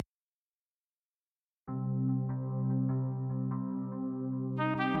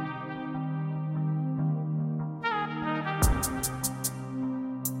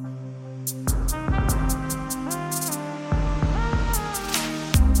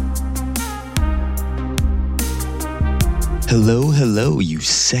Hello, hello, you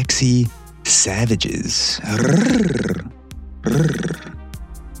sexy savages.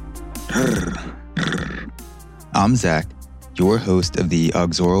 I'm Zach, your host of the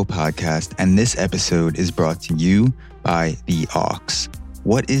Auxoro podcast, and this episode is brought to you by The Aux.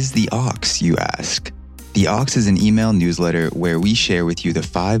 What is The Aux, you ask? The Aux is an email newsletter where we share with you the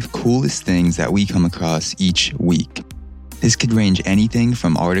 5 coolest things that we come across each week. This could range anything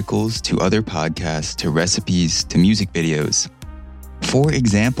from articles to other podcasts to recipes to music videos. For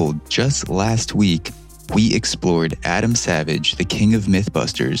example, just last week, we explored Adam Savage, the king of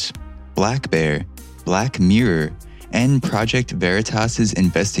Mythbusters, Black Bear, Black Mirror, and Project Veritas's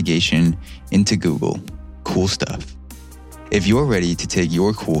investigation into Google. Cool stuff. If you're ready to take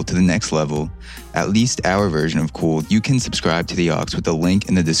your cool to the next level, at least our version of cool, you can subscribe to The Aux with the link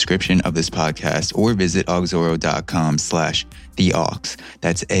in the description of this podcast or visit auxoro.com/theaux.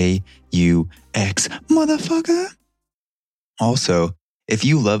 That's AUX, motherfucker. Also, if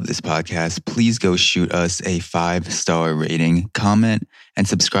you love this podcast, please go shoot us a 5-star rating, comment, and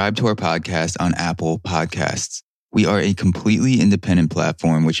subscribe to our podcast on Apple Podcasts. We are a completely independent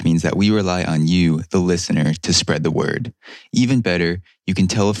platform, which means that we rely on you, the listener, to spread the word. Even better, you can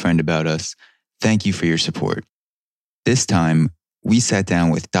tell a friend about us. Thank you for your support. This time, we sat down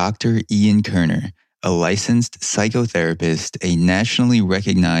with Dr. Ian Kerner, a licensed psychotherapist, a nationally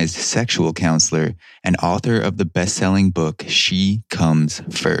recognized sexual counselor, and author of the best-selling book, She Comes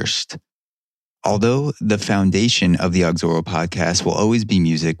First. Although the foundation of the Auxoro podcast will always be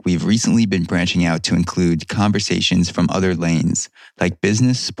music, we've recently been branching out to include conversations from other lanes, like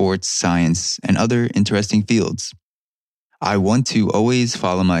business, sports, science, and other interesting fields. I want to always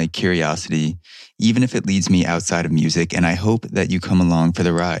follow my curiosity, even if it leads me outside of music, and I hope that you come along for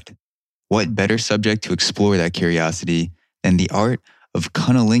the ride. What better subject to explore that curiosity than the art of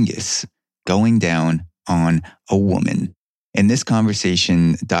Cunnilingus, going down on a woman? In this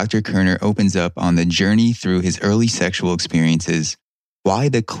conversation, Dr. Kerner opens up on the journey through his early sexual experiences, why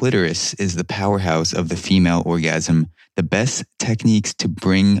the clitoris is the powerhouse of the female orgasm, the best techniques to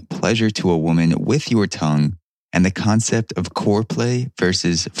bring pleasure to a woman with your tongue, and the concept of core play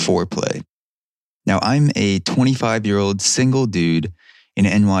versus foreplay. Now, I'm a 25-year-old single dude in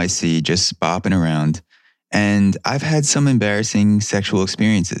NYC just bopping around, and I've had some embarrassing sexual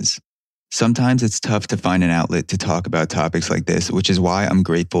experiences. Sometimes it's tough to find an outlet to talk about topics like this, which is why I'm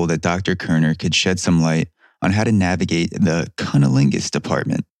grateful that Dr. Kerner could shed some light on how to navigate the Cunnilingus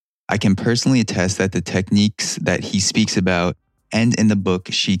department. I can personally attest that the techniques that he speaks about and in the book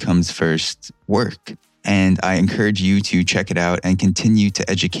She Comes First work, and I encourage you to check it out and continue to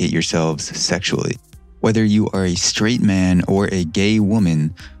educate yourselves sexually. Whether you are a straight man or a gay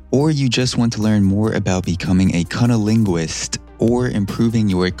woman, or you just want to learn more about becoming a cunnilinguist or improving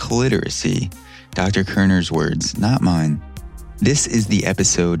your cliteracy, Dr. Kerner's words, not mine. This is the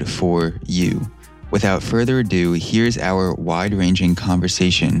episode for you. Without further ado, here's our wide-ranging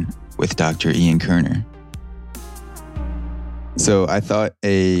conversation with Dr. Ian Kerner. So I thought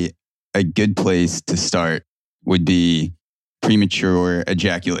a good place to start would be premature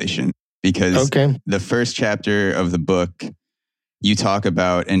ejaculation, because the first chapter of the book, you talk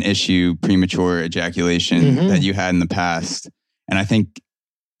about an issue, premature ejaculation, that you had in the past. And I think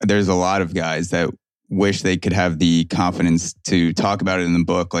there's a lot of guys that wish they could have the confidence to talk about it in the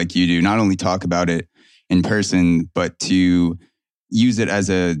book like you do. Not only talk about it in person, but to use it as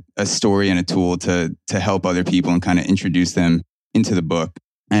a story and a tool to help other people and kind of introduce them into the book.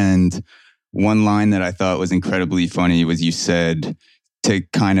 And one line that I thought was incredibly funny was you said, to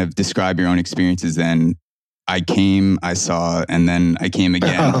kind of describe your own experiences, then I came, I saw, and then I came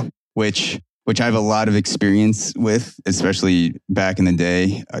again, which I have a lot of experience with, especially back in the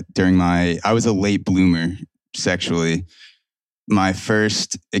day. I was a late bloomer sexually. My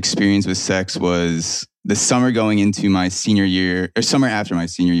first experience with sex was the summer going into my senior year, or summer after my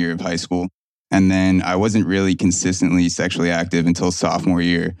senior year of high school. And then I wasn't really consistently sexually active until sophomore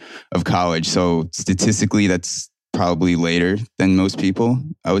year of college. So statistically, that's probably later than most people,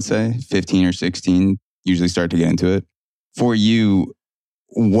 I would say. 15 or 16 usually start to get into it. For you,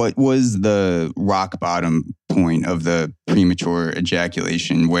 what was the rock bottom point of the premature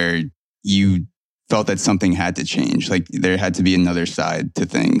ejaculation where you felt that something had to change? Like there had to be another side to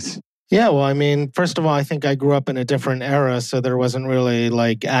things? Yeah, well, I mean, first of all, I think I grew up in a different era, so there wasn't really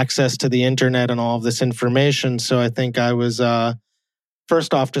like access to the internet and all of this information. So I think I was,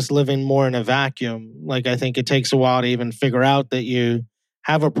 first off, just living more in a vacuum. Like I think it takes a while to even figure out that you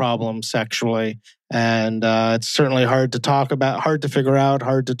have a problem sexually. And it's certainly hard to talk about, hard to figure out,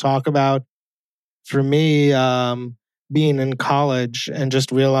 hard to talk about. For me, being in college and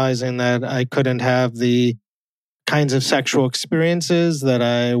just realizing that I couldn't have the kinds of sexual experiences that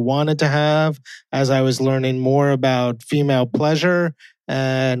I wanted to have as I was learning more about female pleasure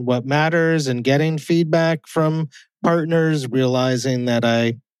and what matters and getting feedback from partners, realizing that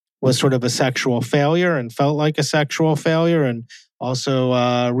I was sort of a sexual failure and felt like a sexual failure, and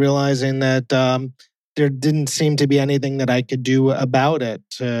also realizing that there didn't seem to be anything that I could do about it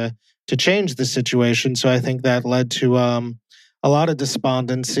to change the situation. So I think that led to a lot of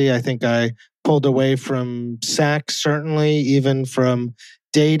despondency. I think I pulled away from sex, certainly, even from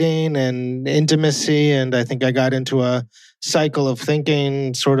dating and intimacy. And I think I got into a cycle of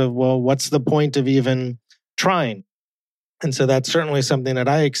thinking sort of, well, what's the point of even trying? And so that's certainly something that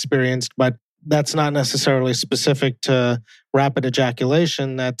I experienced, but that's not necessarily specific to rapid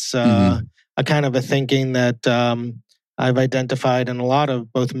ejaculation. That's a kind of a thinking that I've identified in a lot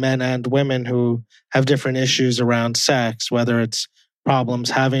of both men and women who have different issues around sex, whether it's problems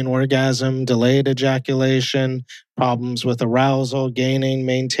having orgasm, delayed ejaculation, problems with arousal, gaining,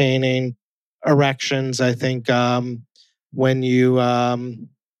 maintaining erections. I think when you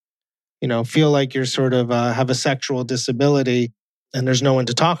feel like you're sort of have a sexual disability and there's no one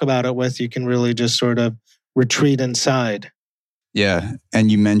to talk about it with, you can really just sort of retreat inside. Yeah.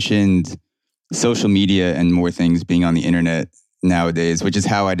 And you mentioned social media and more things being on the internet nowadays, which is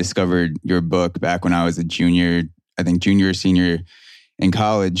how I discovered your book back when I was a junior or senior in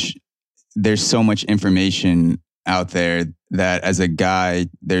college. There's so much information out there that as a guy,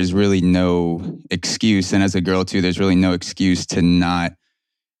 there's really no excuse. And as a girl too, there's really no excuse to not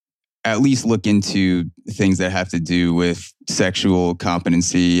at least look into things that have to do with sexual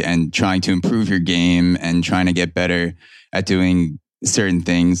competency and trying to improve your game and trying to get better at doing certain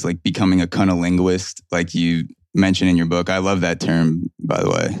things, like becoming a cunnilingus, like you mentioned in your book. I love that term, by the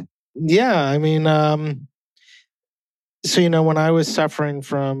way. Yeah, I mean, so, when I was suffering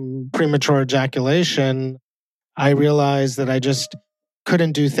from premature ejaculation, I realized that I just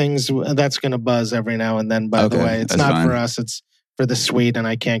couldn't do things. That's going to buzz every now and then, by the way. It's not fine for us. It's for the suite, and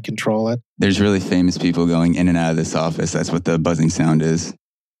I can't control it. There's really famous people going in and out of this office. That's what the buzzing sound is.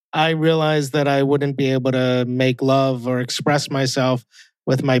 I realized that I wouldn't be able to make love or express myself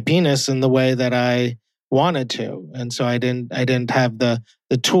with my penis in the way that I wanted to. And so I didn't have the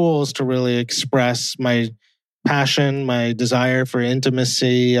tools to really express my passion, my desire for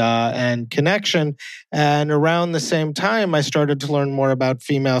intimacy and connection. And around the same time, I started to learn more about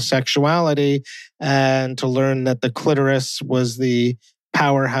female sexuality and to learn that the clitoris was the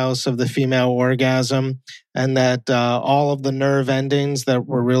powerhouse of the female orgasm, and that all of the nerve endings that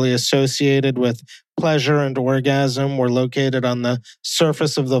were really associated with pleasure and orgasm were located on the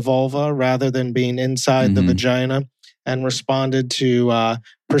surface of the vulva rather than being inside the vagina, and responded to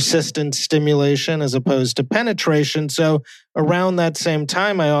persistent stimulation as opposed to penetration. So around that same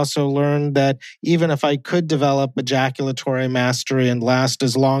time, I also learned that even if I could develop ejaculatory mastery and last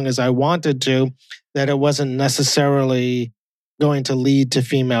as long as I wanted to, that it wasn't necessarily going to lead to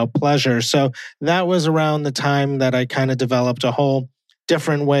female pleasure. So that was around the time that I kind of developed a whole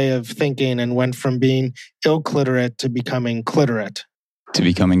different way of thinking and went from being ill-clitorate to becoming clitorate.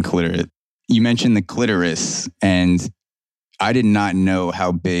 You mentioned the clitoris, and I did not know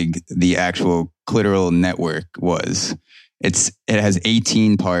how big the actual clitoral network was. It has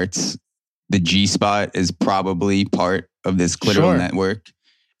 18 parts. The G-spot is probably part of this clitoral network.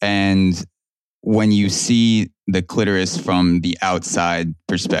 And when you see the clitoris from the outside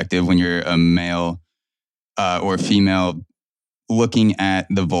perspective, when you're a male or female looking at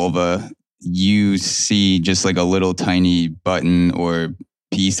the vulva, you see just like a little tiny button or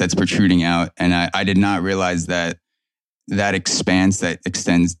piece that's protruding out. And I did not realize that expanse that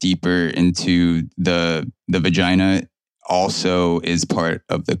extends deeper into the vagina also is part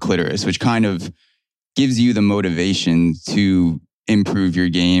of the clitoris, which kind of gives you the motivation to improve your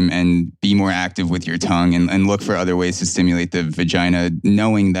game and be more active with your tongue and look for other ways to stimulate the vagina,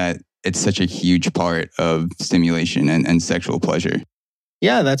 knowing that it's such a huge part of stimulation and sexual pleasure.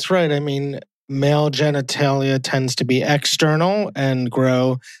 Yeah, that's right. I mean, male genitalia tends to be external and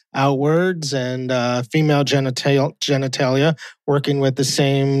grow outwards, and female genitalia, working with the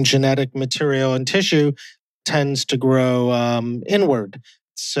same genetic material and tissue, tends to grow inward.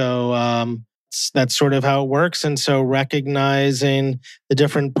 So that's sort of how it works. And so recognizing the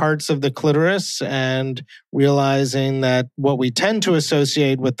different parts of the clitoris and realizing that what we tend to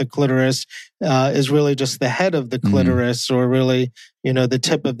associate with the clitoris is really just the head of the clitoris, or really, the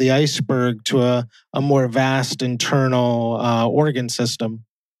tip of the iceberg to a more vast internal organ system.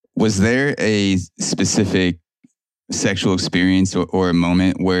 Was there a specific sexual experience or a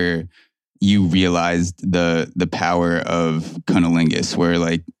moment where you realized the power of cunnilingus, where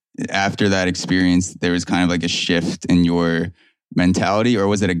like after that experience, there was kind of like a shift in your mentality, or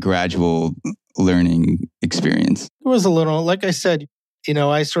was it a gradual learning experience? It was a little, like I said,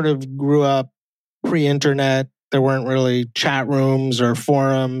 I sort of grew up pre-internet. There weren't really chat rooms or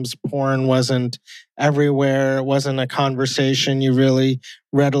forums. Porn wasn't everywhere. It wasn't a conversation you really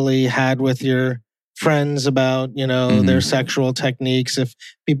readily had with your friends about, their sexual techniques. If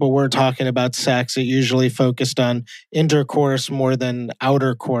people were talking about sex, it usually focused on intercourse more than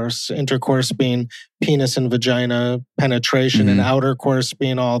outer course. Intercourse being penis and vagina penetration, and outer course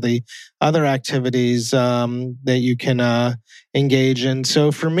being all the other activities that you can engage in.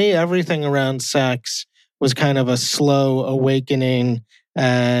 So for me, everything around sex was kind of a slow awakening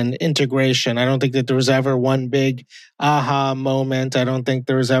and integration. I don't think that there was ever one big aha moment. I don't think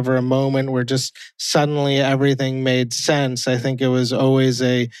there was ever a moment where just suddenly everything made sense. I think it was always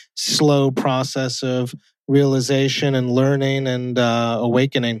a slow process of realization and learning and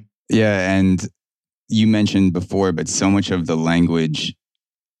awakening. Yeah, and you mentioned before, but so much of the language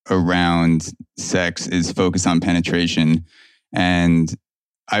around sex is focused on penetration. And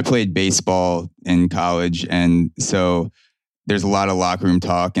I played baseball in college, and so there's a lot of locker room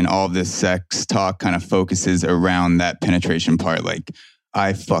talk, and all of this sex talk kind of focuses around that penetration part. Like,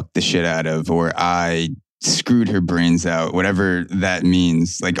 I fucked the shit out of, or I screwed her brains out, whatever that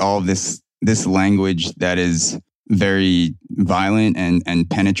means. Like all of this language that is very violent and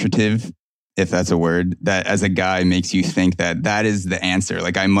penetrative, if that's a word, that as a guy makes you think that is the answer.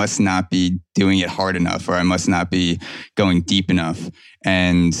 Like, I must not be doing it hard enough, or I must not be going deep enough.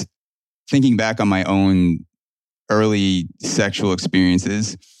 And thinking back on my own early sexual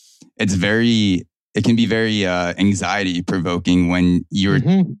experiences, it can be very anxiety provoking when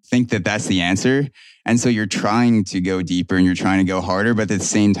you think that that's the answer. And so you're trying to go deeper and you're trying to go harder, but at the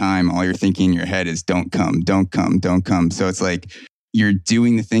same time, all you're thinking in your head is don't come, don't come, don't come. So it's like you're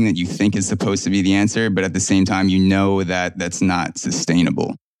doing the thing that you think is supposed to be the answer, but at the same time, you know that that's not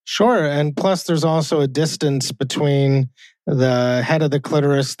sustainable. Sure. And plus, there's also a distance between the head of the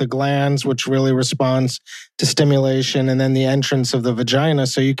clitoris, the glands, which really responds to stimulation, and then the entrance of the vagina.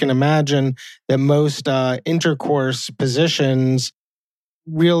 So you can imagine that most intercourse positions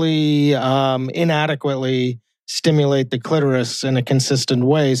really inadequately stimulate the clitoris in a consistent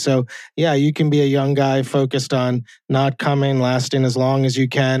way. So yeah, you can be a young guy focused on not coming, lasting as long as you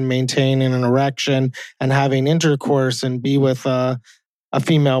can, maintaining an erection, and having intercourse, and be with a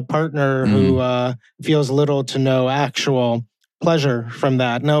female partner who feels little to no actual pleasure from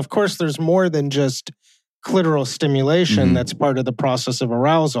that. Now, of course, there's more than just clitoral stimulation that's part of the process of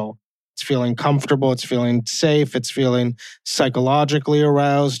arousal. It's feeling comfortable, it's feeling safe, it's feeling psychologically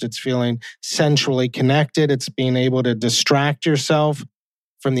aroused, it's feeling sensually connected, it's being able to distract yourself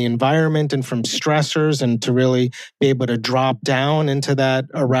from the environment and from stressors, and to really be able to drop down into that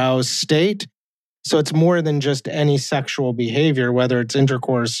aroused state. So it's more than just any sexual behavior, whether it's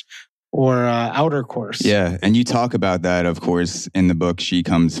intercourse or outer course. Yeah, and you talk about that, of course, in the book, She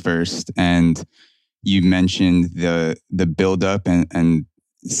Comes First. And you mentioned the buildup and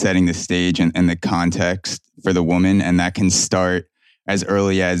setting the stage and the context for the woman. And that can start as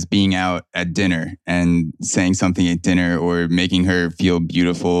early as being out at dinner and saying something at dinner, or making her feel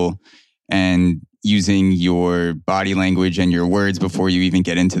beautiful, and using your body language and your words before you even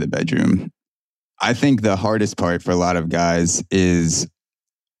get into the bedroom. I think the hardest part for a lot of guys is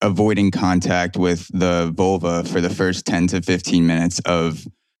avoiding contact with the vulva for the first 10 to 15 minutes of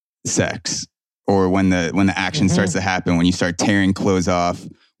sex, or when the action starts to happen, when you start tearing clothes off,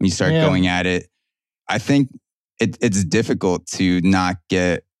 when you start going at it. I think it's difficult to not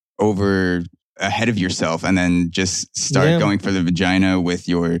get over ahead of yourself and then just start going for the vagina with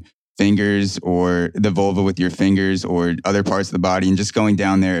your fingers, or the vulva with your fingers, or other parts of the body, and just going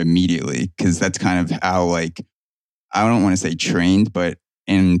down there immediately. Because that's kind of how, like, I don't want to say trained, but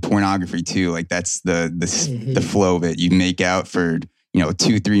in pornography too, like that's the flow of it. You make out for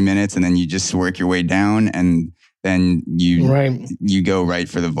 2-3 minutes, and then you just work your way down, and then you go right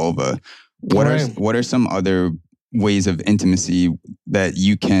for the vulva. What are some other ways of intimacy that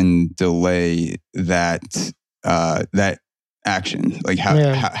you can delay that action? Like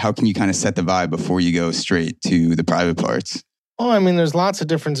how can you kind of set the vibe before you go straight to the private parts? Oh, I mean, there's lots of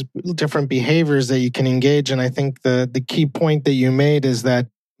different behaviors that you can engage in. I think the key point that you made is that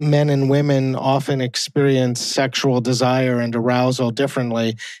men and women often experience sexual desire and arousal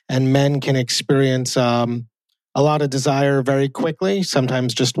differently, and men can experience a lot of desire very quickly.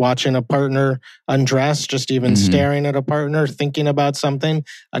 Sometimes just watching a partner undress, just even staring at a partner, thinking about something,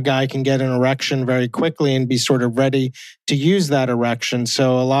 a guy can get an erection very quickly and be sort of ready to use that erection.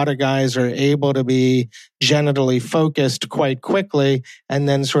 So a lot of guys are able to be genitally focused quite quickly and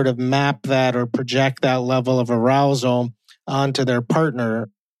then sort of map that or project that level of arousal onto their partner.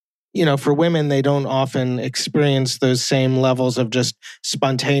 For women, they don't often experience those same levels of just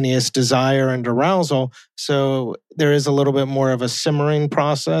spontaneous desire and arousal. So there is a little bit more of a simmering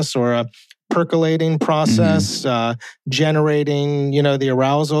process or a percolating process, generating, the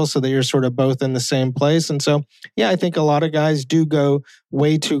arousal so that you're sort of both in the same place. And so, I think a lot of guys do go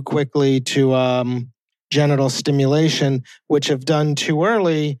way too quickly to genital stimulation, which if done too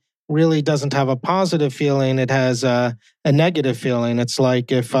early, really doesn't have a positive feeling. It has a negative feeling. It's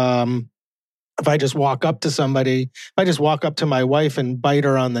like if I just walk up to somebody, if I just walk up to my wife and bite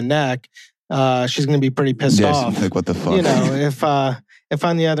her on the neck, she's going to be pretty pissed off. Like, what the fuck? If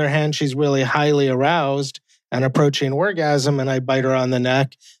on the other hand, she's really highly aroused and approaching orgasm and I bite her on the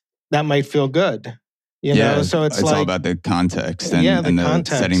neck, that might feel good. So it's like, all about the context and, the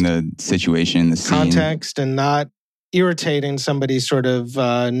context. Setting the situation, the scene. Context and not irritating somebody's sort of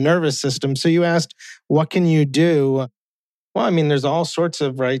nervous system. So you asked, what can you do? Well, I mean, there's all sorts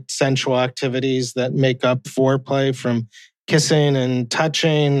of sensual activities that make up foreplay, from kissing and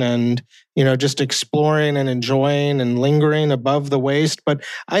touching and, just exploring and enjoying and lingering above the waist. But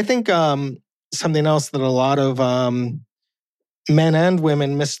I think something else that a lot of men and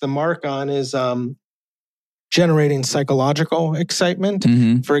women miss the mark on is generating psychological excitement.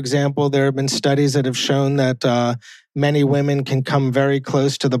 For example, there have been studies that have shown that many women can come very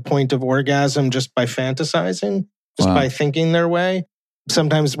close to the point of orgasm just by fantasizing, just by thinking their way.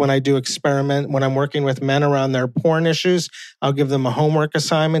 Sometimes when I do when I'm working with men around their porn issues, I'll give them a homework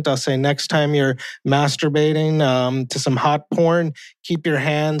assignment. I'll say, next time you're masturbating to some hot porn, keep your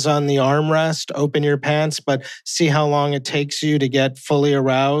hands on the armrest, open your pants, but see how long it takes you to get fully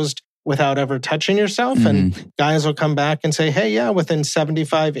aroused without ever touching yourself. And guys will come back and say, hey, within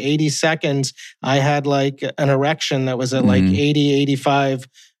 75, 80 seconds, I had an erection that was at 80, 85%.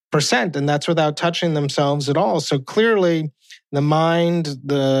 And that's without touching themselves at all. So clearly the mind,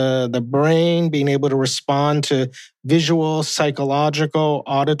 the brain being able to respond to visual, psychological,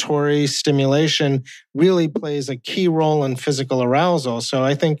 auditory stimulation really plays a key role in physical arousal. So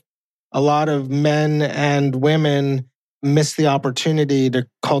I think a lot of men and women miss the opportunity to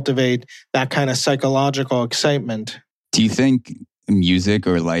cultivate that kind of psychological excitement. Do you think music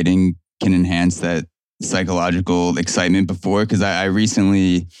or lighting can enhance that psychological excitement before? Because I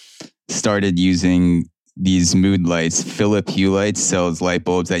recently started using these mood lights. Philip Hue Lights sells light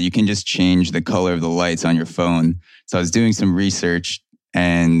bulbs that you can just change the color of the lights on your phone. So I was doing some research,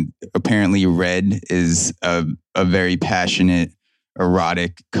 and apparently red is a very passionate,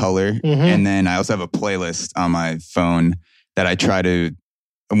 erotic color. And then I also have a playlist on my phone that I try to,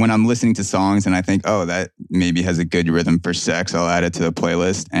 when I'm listening to songs and I think, oh, that maybe has a good rhythm for sex, I'll add it to the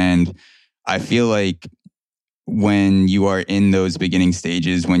playlist. And I feel like when you are in those beginning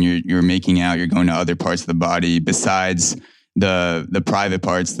stages, when you're making out, you're going to other parts of the body besides the private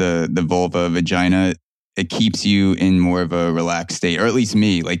parts, the vulva, vagina, it keeps you in more of a relaxed state, or at least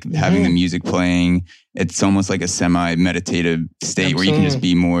me, having the music playing. It's almost like a semi-meditative state where you can just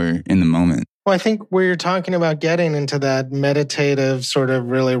be more in the moment. Well, I think where you're talking about getting into that meditative, sort of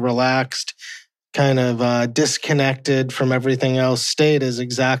really relaxed, kind of disconnected from everything else state is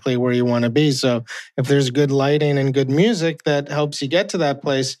exactly where you want to be. So if there's good lighting and good music that helps you get to that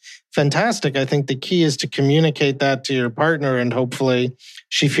place, fantastic. I think the key is to communicate that to your partner, and hopefully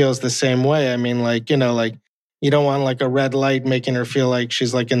she feels the same way. I mean, you don't want a red light making her feel like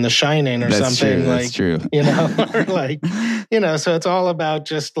she's in The Shining or that's something. True, that's true. Or so it's all about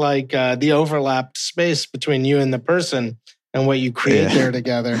just the overlapped space between you and the person and what you create there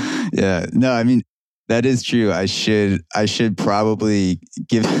together. Yeah. No, I mean, that is true. I should probably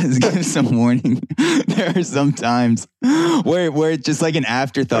give some warning. There are some times where it's just an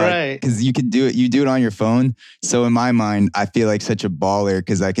afterthought, right? Because you do it on your phone. So in my mind, I feel like such a baller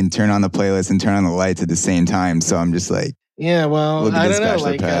because I can turn on the playlist and turn on the lights at the same time. So I'm just yeah, well, I don't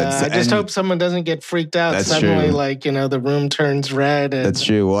know. Pads. I just hope someone doesn't get freaked out suddenly. True. The room turns red. And that's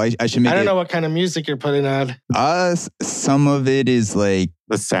true. Well, I should make. I don't know what kind of music you're putting on. Some of it is the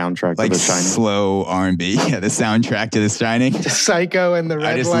soundtrack to The Shining, slow R&B. Yeah, the soundtrack to The Shining, Psycho and the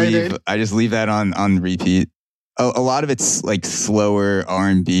red lighting. I just leave that on repeat. A lot of it's slower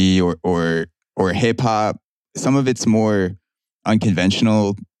R&B or hip hop. Some of it's more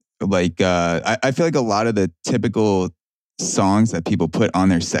unconventional. I feel like a lot of the typical songs that people put on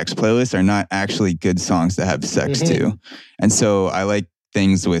their sex playlist are not actually good songs to have sex to. And so I like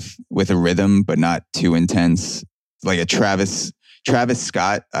things with a rhythm, but not too intense. Like a Travis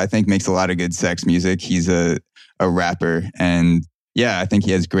Scott, I think, makes a lot of good sex music. He's a rapper, and yeah, I think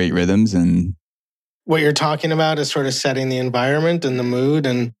he has great rhythms. And what you're talking about is sort of setting the environment and the mood,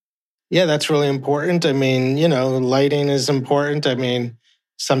 and yeah, that's really important. I mean, lighting is important. I mean,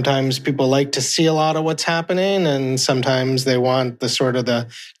 sometimes people like to see a lot of what's happening, and sometimes they want the sort of the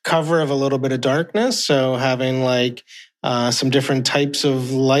cover of a little bit of darkness. So having like some different types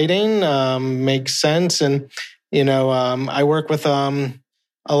of lighting makes sense. And I work with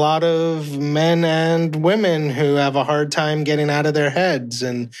a lot of men and women who have a hard time getting out of their heads,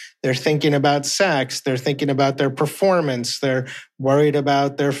 and they're thinking about sex, they're thinking about their performance, they're worried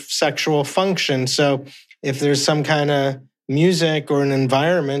about their sexual function. So if there's some kind of music or an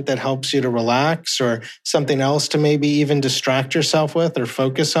environment that helps you to relax, or something else to maybe even distract yourself with or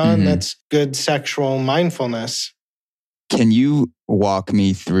focus on, that's good sexual mindfulness. Can you walk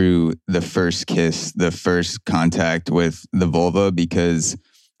me through the first kiss, the first contact with the vulva? Because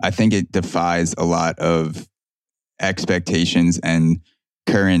I think it defies a lot of expectations and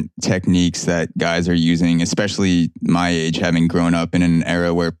current techniques that guys are using, especially my age, having grown up in an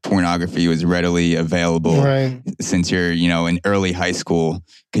era where pornography was readily available since you're, in early high school.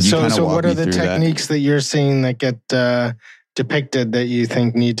 Could you kind of walk me through that? So what are the techniques that you're seeing that get depicted that you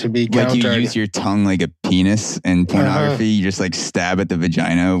think need to be countered? Like you use your tongue like a penis in pornography. You just like stab at the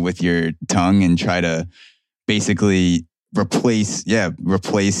vagina with your tongue and try to basically replace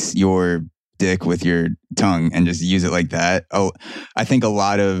your dick with your tongue and just use it like that. Oh, I think a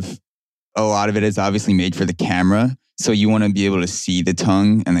lot of it is obviously made for the camera. So you want to be able to see the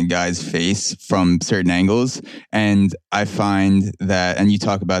tongue and the guy's face from certain angles. And I find that, and you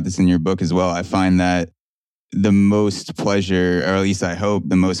talk about this in your book as well, I find that the most pleasure, or at least I hope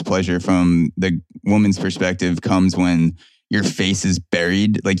the most pleasure from the woman's perspective, comes when your face is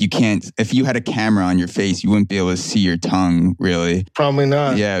buried. Like you can't, if you had a camera on your face, you wouldn't be able to see your tongue really. Probably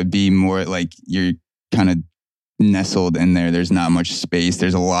not. Yeah, it'd be more like you're kind of nestled in there. There's not much space.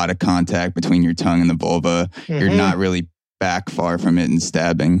 There's a lot of contact between your tongue and the vulva. You're not really back far from it and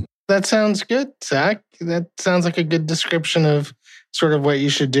stabbing. That sounds good, Zach. That sounds like a good description of sort of what you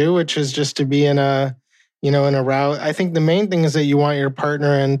should do, which is just to be in a route. I think the main thing is that you want your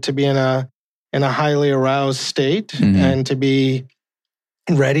partner to be in a highly aroused state and to be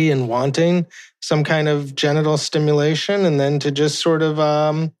ready and wanting some kind of genital stimulation, and then to just sort of,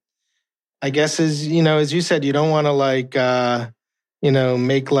 I guess, as you said, you don't want to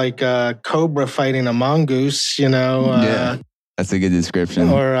make like a cobra fighting a mongoose, yeah, that's a good description.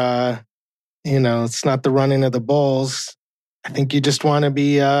 Or, it's not the running of the bulls. I think you just want to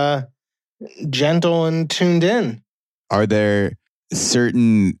be gentle and tuned in. Are there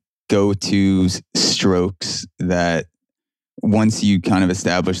certain go-to strokes that once you kind of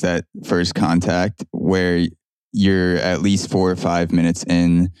establish that first contact where you're at least 4 or 5 minutes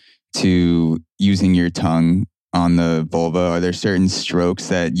in to using your tongue on the vulva, are there certain strokes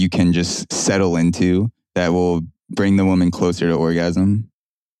that you can just settle into that will bring the woman closer to orgasm?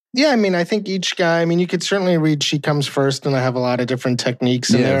 Yeah, I mean, I think each guy, you could certainly read She Comes First, and I have a lot of different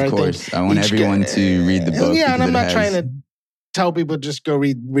techniques in there. Yeah, of course. I want everyone to read the book. Yeah, and I'm not trying to tell people just go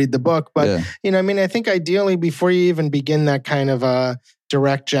read the book. But, I think ideally before you even begin that kind of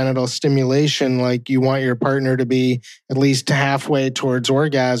direct genital stimulation, like you want your partner to be at least halfway towards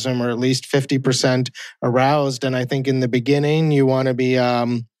orgasm or at least 50% aroused. And I think in the beginning, you want to be,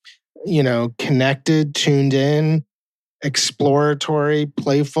 connected, tuned in, exploratory,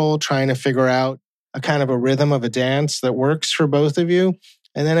 playful, trying to figure out a kind of a rhythm of a dance that works for both of you.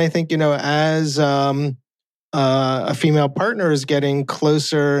 And then I think, as a female partner is getting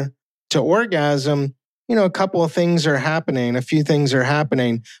closer to orgasm, a couple of things are happening. A few things are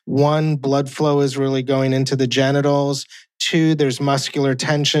happening. One, blood flow is really going into the genitals. 2, there's muscular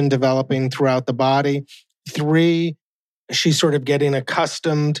tension developing throughout the body. 3, she's sort of getting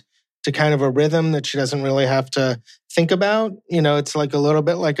accustomed to kind of a rhythm that she doesn't really have to think about. It's like a little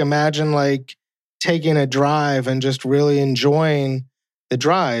bit like, imagine like taking a drive and just really enjoying the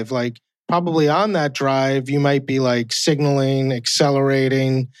drive. Like probably on that drive, you might be like signaling,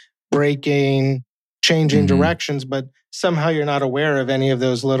 accelerating, braking, changing directions, but somehow you're not aware of any of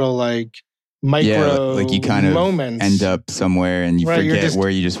those little like micro like you kind of moments. End up somewhere and you forget where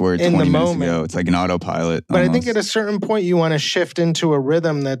you just were 20 minutes ago. It's like an autopilot. But I think at a certain point you want to shift into a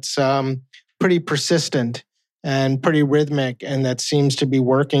rhythm that's pretty persistent and pretty rhythmic, and that seems to be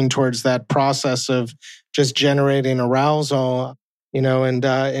working towards that process of just generating arousal. And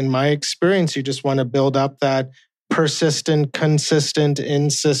in my experience, you just want to build up that persistent, consistent,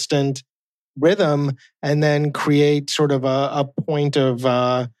 insistent rhythm, and then create sort of a point of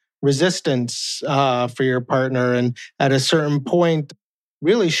resistance for your partner. And at a certain point,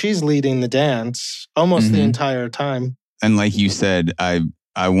 really, she's leading the dance almost the entire time. And like you said, I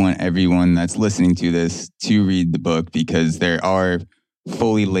want everyone that's listening to this to read the book, because there are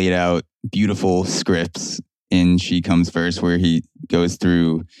fully laid out, beautiful scripts in She Comes First, where he goes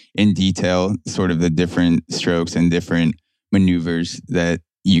through in detail sort of the different strokes and different maneuvers that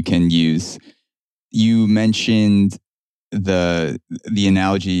you can use. You mentioned the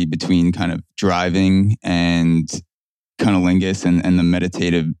analogy between kind of driving and cunnilingus and the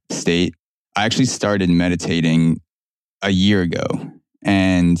meditative state. I actually started meditating a year ago,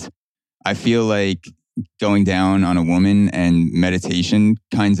 and I feel like going down on a woman and meditation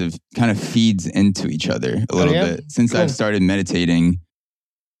kind of feeds into each other a little bit. Since I've started meditating,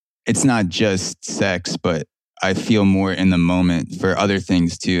 it's not just sex, but I feel more in the moment for other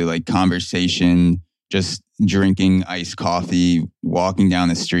things too, like conversation, just drinking iced coffee, walking down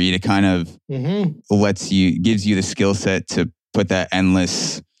the street. It kind of gives you the skill set to put that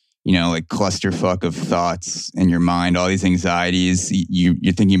endless, like clusterfuck of thoughts in your mind, all these anxieties.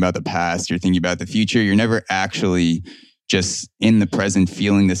 You're thinking about the past, you're thinking about the future. You're never actually just in the present,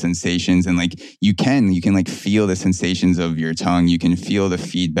 feeling the sensations. And like you can like feel the sensations of your tongue. You can feel the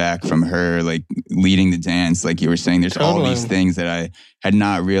feedback from her, like leading the dance. Like you were saying, there's all these things that I had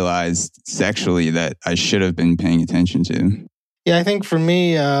not realized sexually that I should have been paying attention to. Yeah, I think for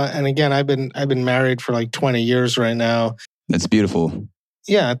me, and again, I've been married for like 20 years right now. That's beautiful.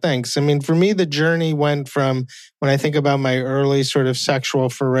 Yeah, thanks. I mean, for me, the journey went from when I think about my early sort of sexual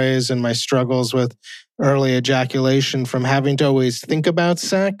forays and my struggles with early ejaculation, from having to always think about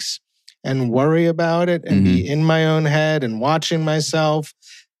sex and worry about it and be in my own head and watching myself,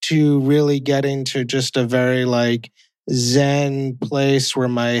 to really getting to just a very like Zen place where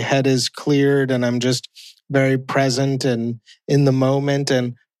my head is cleared and I'm just very present and in the moment.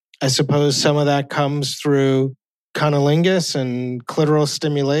 And I suppose some of that comes through cunnilingus and clitoral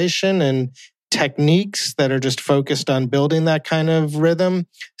stimulation and techniques that are just focused on building that kind of rhythm.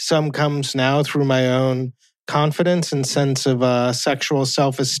 Some comes now through my own confidence and sense of sexual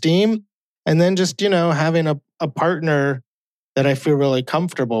self-esteem. And then just, having a partner that I feel really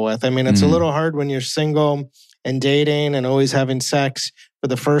comfortable with. I mean, it's a little hard when you're single and dating and always having sex for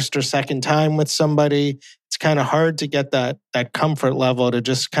the first or second time with somebody. It's kind of hard to get that comfort level to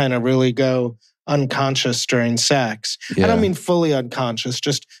just kind of really go unconscious during sex. Yeah. I don't mean fully unconscious,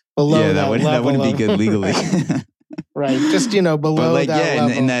 just below that level. That wouldn't be good legally. Right. Just, below that level.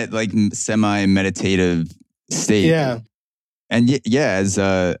 In that like semi-meditative state. Yeah. And as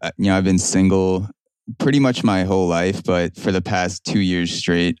I've been single pretty much my whole life, but for the past 2 years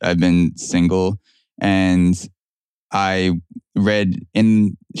straight, I've been single. And I read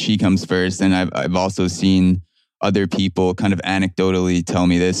in She Comes First, and I've also seen other people kind of anecdotally tell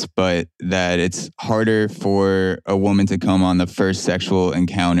me this, but that it's harder for a woman to come on the first sexual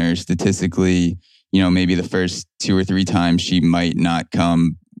encounter. Statistically, maybe the first 2 or 3 times she might not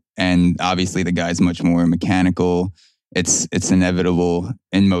come. And obviously the guy's much more mechanical. It's inevitable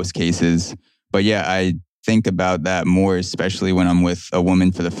in most cases. But yeah, I think about that more, especially when I'm with a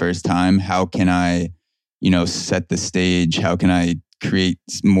woman for the first time. How can I, set the stage? How can I create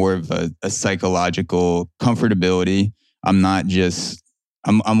more of a psychological comfortability? I'm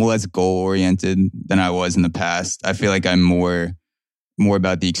less goal oriented than I was in the past. I feel like I'm more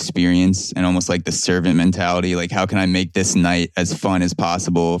about the experience and almost like the servant mentality. Like, how can I make this night as fun as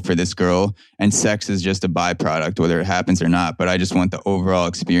possible for this girl? And sex is just a byproduct, whether it happens or not. But I just want the overall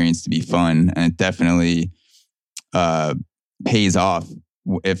experience to be fun. And it definitely pays off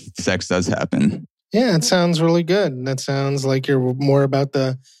if sex does happen. Yeah, it sounds really good. That sounds like you're more about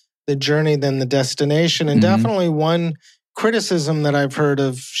the journey than the destination. And definitely one criticism that I've heard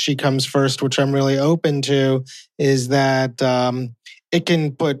of She Comes First, which I'm really open to, is that it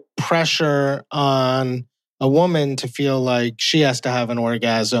can put pressure on a woman to feel like she has to have an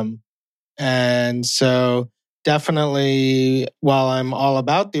orgasm. And so definitely, while I'm all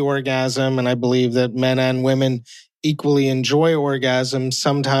about the orgasm, and I believe that men and women equally enjoy orgasms,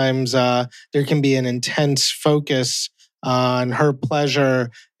 sometimes there can be an intense focus on her pleasure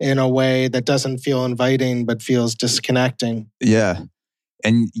in a way that doesn't feel inviting but feels disconnecting. Yeah.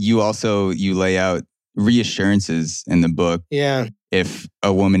 And you lay out reassurances in the book. Yeah. If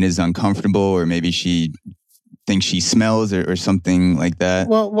a woman is uncomfortable, or maybe she thinks she smells or something like that.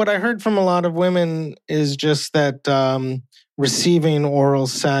 Well, what I heard from a lot of women is just that receiving oral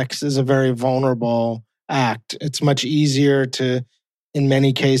sex is a very vulnerable act. It's much easier to in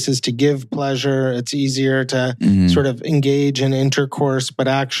many cases to give pleasure. It's easier to sort of engage in intercourse, but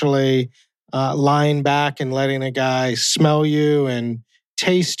actually lying back and letting a guy smell you and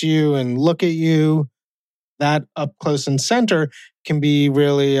taste you and look at you, that up close and center can be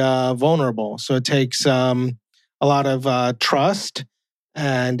really vulnerable. So it takes a lot of trust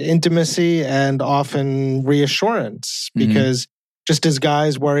and intimacy and often reassurance, because just as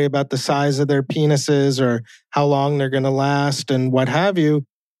guys worry about the size of their penises or how long they're going to last and what have you,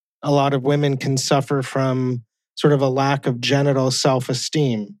 a lot of women can suffer from sort of a lack of genital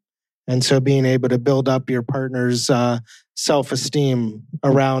self-esteem. And so being able to build up your partner's self-esteem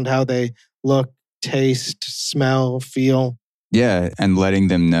around how they look, taste, smell, feel. Yeah, and letting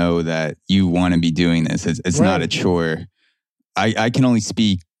them know that you want to be doing this. It's not a chore. I can only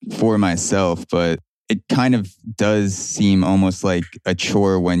speak for myself, but it kind of does seem almost like a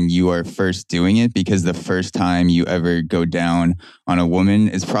chore when you are first doing it, because the first time you ever go down on a woman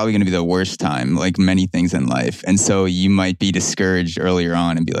is probably going to be the worst time, like many things in life. And so you might be discouraged earlier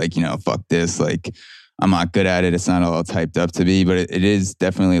on and be like, fuck this. Like, I'm not good at it. It's not all typed up to be, but it is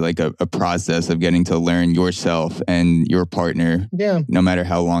definitely like a process of getting to learn yourself and your partner. Yeah. No matter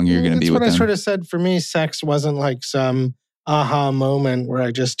how long you're going to be with them. That's what I sort of said. For me, sex wasn't like some aha moment where I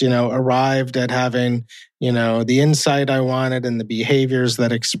just, arrived at having, the insight I wanted and the behaviors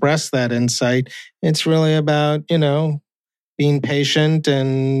that express that insight. It's really about, being patient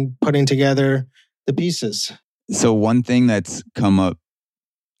and putting together the pieces. So one thing that's come up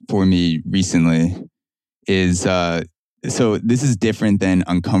for me recently is, so this is different than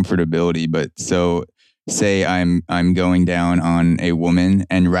uncomfortability, but so say I'm going down on a woman,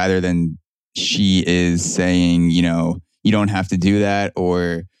 and rather than she is saying, you don't have to do that,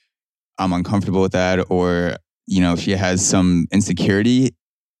 or I'm uncomfortable with that, or, she has some insecurity,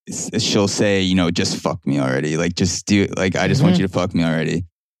 she'll say, just fuck me already. Like, just do, like, I just want you to fuck me already.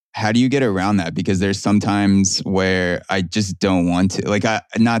 How do you get around that? Because there's sometimes where I just don't want to, like,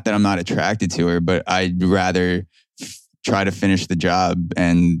 not that I'm not attracted to her, but I'd rather try to finish the job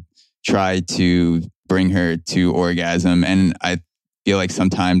and try to bring her to orgasm. And I feel like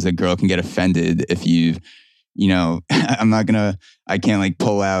sometimes a girl can get offended if I can't like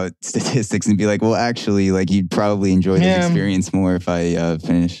pull out statistics and be like, well, actually, like, you'd probably enjoy the experience more if I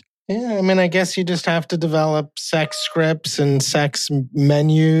finish. Yeah, I mean, I guess you just have to develop sex scripts and sex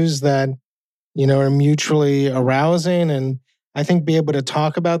menus that, are mutually arousing. And I think be able to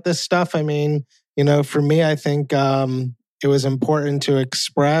talk about this stuff. I mean, for me, I think it was important to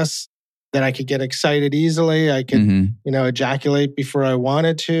express that I could get excited easily. I could, ejaculate before I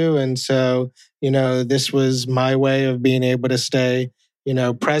wanted to. And so, this was my way of being able to stay,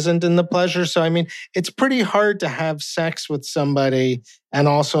 present in the pleasure. So, I mean, it's pretty hard to have sex with somebody and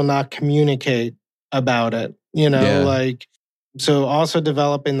also not communicate about it, so also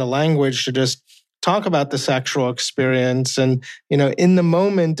developing the language to just talk about the sexual experience and, in the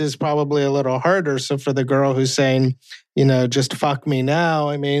moment is probably a little harder. So for the girl who's saying, just fuck me now,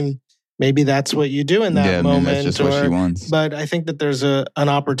 I mean, maybe that's what you do in that moment. That's just what she wants. But I think that there's an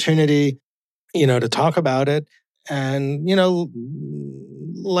opportunity, to talk about it. And,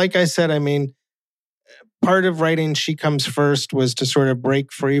 like I said, I mean, part of writing She Comes First was to sort of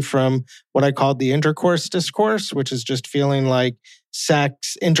break free from what I called the intercourse discourse, which is just feeling like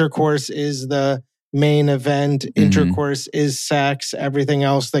intercourse is the main event. Intercourse is sex. Everything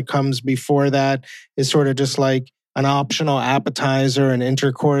else that comes before that is sort of just like an optional appetizer, and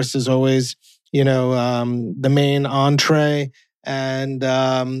intercourse is always, the main entree. And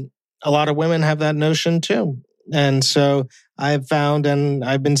a lot of women have that notion too. And so I've found, and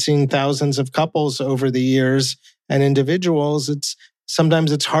I've been seeing thousands of couples over the years and individuals,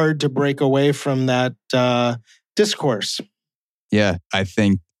 sometimes it's hard to break away from that discourse. Yeah, I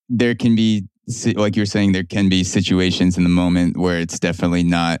think there can be, like you're saying, there can be situations in the moment where it's definitely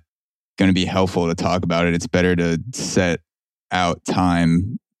not going to be helpful to talk about it. It's better to set out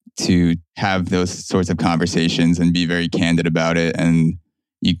time to have those sorts of conversations and be very candid about it. And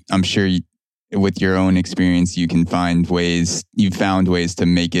I'm sure with your own experience, you found ways to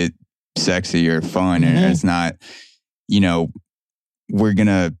make it sexy or fun. And it's not, we're going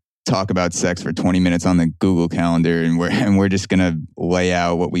to talk about sex for 20 minutes on the Google Calendar and we're just going to lay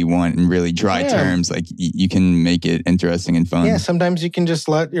out what we want in really dry terms. Like you can make it interesting and fun. Yeah, sometimes you can just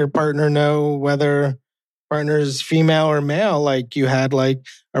let your partner know whether partner is female or male. Like you had like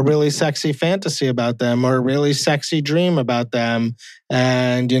a really sexy fantasy about them or a really sexy dream about them.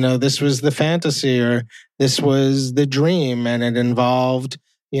 And, this was the fantasy or this was the dream. And it involved,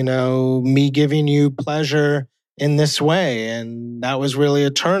 me giving you pleasure in this way. And that was really a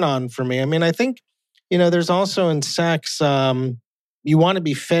turn on for me. I mean, I think, there's also in sex, you want to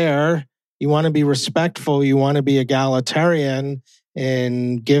be fair, you want to be respectful, you want to be egalitarian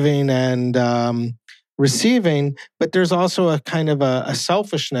in giving and receiving, but there's also a kind of a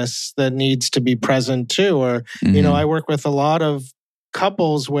selfishness that needs to be present too. Or, I work with a lot of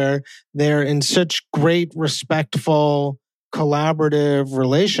couples where they're in such great, respectful, collaborative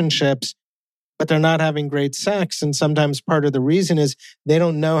relationships, but they're not having great sex. And sometimes part of the reason is they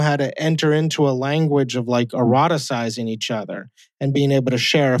don't know how to enter into a language of like eroticizing each other and being able to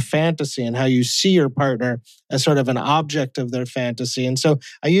share a fantasy and how you see your partner as sort of an object of their fantasy. And so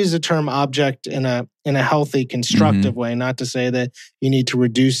I use the term object in a healthy, constructive way, not to say that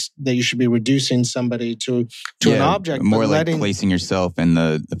you should be reducing somebody to an object. More like placing yourself in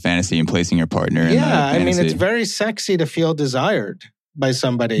the fantasy and placing your partner in the fantasy. I mean, it's very sexy to feel desired by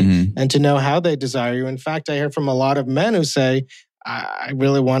somebody and to know how they desire you. In fact, I hear from a lot of men who say, I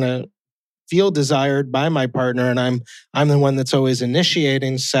really want to feel desired by my partner, and I'm the one that's always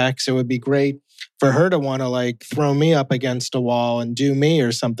initiating sex. It would be great for her to want to like throw me up against a wall and do me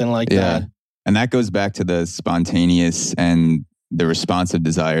or something like that. And that goes back to the spontaneous and the responsive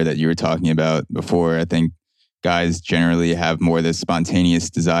desire that you were talking about before. I think guys generally have more of this spontaneous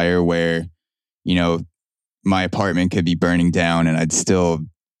desire where, my apartment could be burning down and I'd still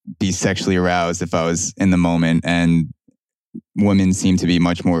be sexually aroused if I was in the moment. And women seem to be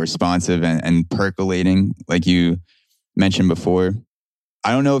much more responsive and percolating, like you mentioned before.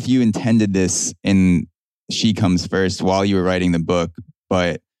 I don't know if you intended this in She Comes First while you were writing the book,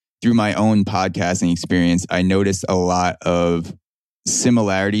 but through my own podcasting experience, I noticed a lot of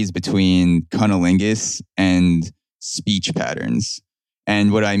similarities between cunnilingus and speech patterns.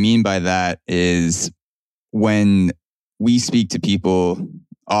 And what I mean by that is when we speak to people,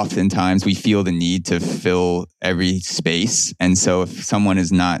 oftentimes we feel the need to fill every space. And so if someone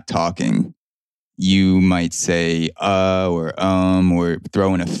is not talking, you might say, or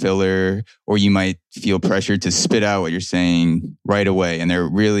throw in a filler, or you might feel pressured to spit out what you're saying right away. And there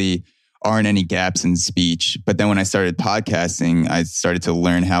really aren't any gaps in speech. But then when I started podcasting, I started to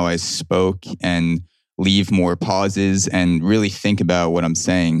learn how I spoke and leave more pauses and really think about what I'm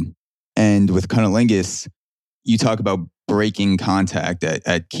saying. And with cunnilingus, you talk about breaking contact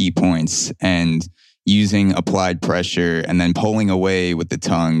at key points and using applied pressure and then pulling away with the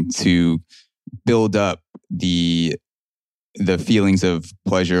tongue to build up the feelings of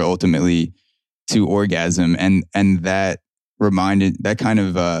pleasure ultimately to orgasm. And that kind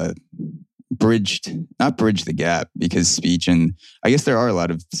of not bridged the gap, because speech, and I guess there are a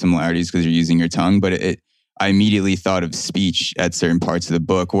lot of similarities because you're using your tongue, but I immediately thought of speech at certain parts of the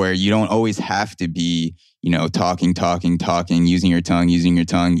book where you don't always have to be, talking, using your tongue.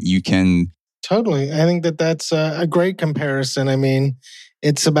 You can. Totally. I think that's a great comparison. I mean,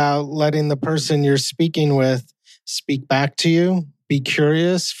 it's about letting the person you're speaking with speak back to you, be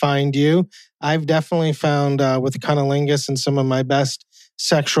curious, find you. I've definitely found with cunnilingus and some of my best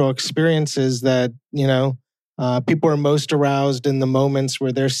sexual experiences that, people are most aroused in the moments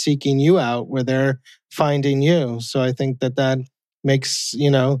where they're seeking you out, where they're finding you. So I think that makes,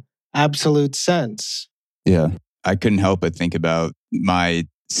 absolute sense. Yeah. I couldn't help but think about my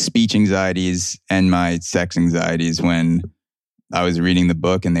speech anxieties and my sex anxieties when I was reading the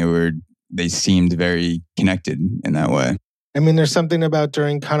book, and they seemed very connected in that way. I mean, there's something about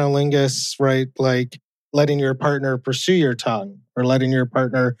during cunnilingus, right? Like letting your partner pursue your tongue, or letting your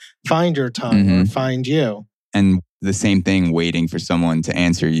partner find your tongue or find you. And the same thing, waiting for someone to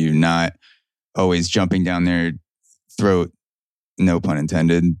answer you, not always jumping down their throat, no pun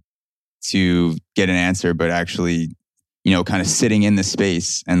intended, to get an answer, but actually, kind of sitting in the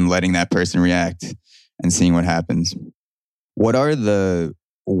space and letting that person react and seeing what happens. What are the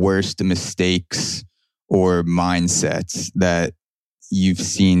worst mistakes or mindsets that you've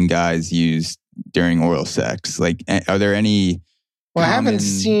seen guys use during oral sex? Like, are there any? Well, I haven't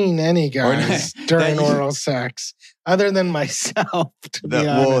seen any guys during oral sex other than myself, to be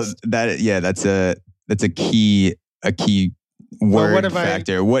honest. Well, that's a key word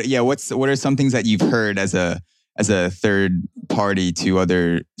factor. What are some things that you've heard as a third party to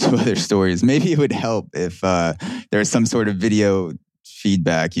other stories? Maybe it would help if there was some sort of video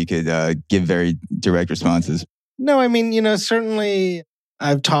feedback. You could give very direct responses. No, I mean, certainly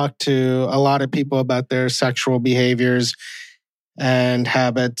I've talked to a lot of people about their sexual behaviors and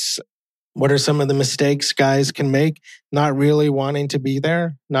habits. What are some of the mistakes guys can make? Not really wanting to be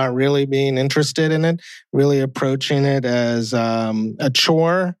there, not really being interested in it, really approaching it as a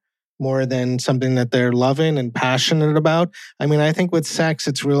chore more than something that they're loving and passionate about. I mean, I think with sex,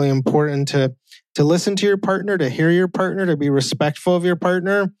 it's really important to listen to your partner, to hear your partner, to be respectful of your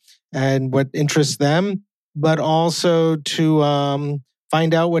partner and what interests them. but also to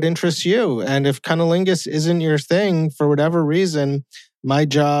find out what interests you. And if cunnilingus isn't your thing for whatever reason, my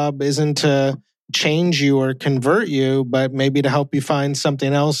job isn't to change you or convert you, but maybe to help you find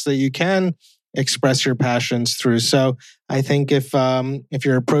something else that you can express your passions through. So I think if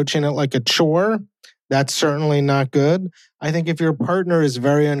you're approaching it like a chore, that's certainly not good. I think if your partner is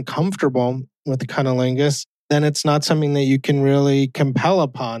very uncomfortable with the cunnilingus, then it's not something that you can really compel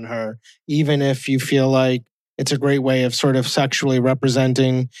upon her, even if you feel like it's a great way of sort of sexually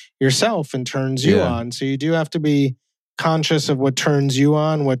representing yourself and turns you on. So you do have to be conscious of what turns you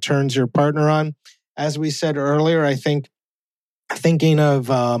on, what turns your partner on. As we said earlier, I think thinking of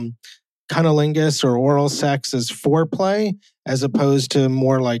cunnilingus or oral sex as foreplay as opposed to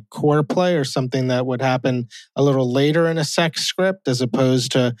more like core play or something that would happen a little later in a sex script as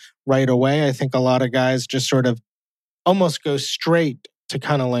opposed to right away. I think a lot of guys just sort of almost go straight to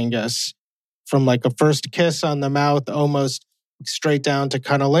cunnilingus from like a first kiss on the mouth, almost straight down to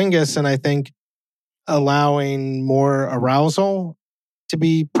cunnilingus. And I think allowing more arousal to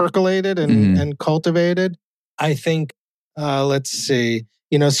be percolated and cultivated. I think, let's see,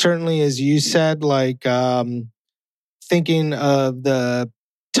 certainly as you said, like thinking of the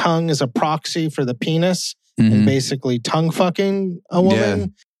tongue as a proxy for the penis and basically tongue fucking a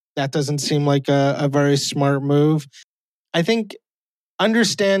woman, that doesn't seem like a very smart move. I think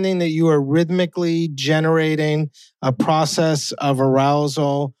understanding that you are rhythmically generating a process of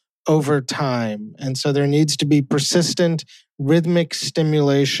arousal over time. And so there needs to be persistent rhythmic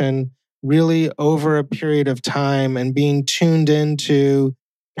stimulation really over a period of time and being tuned into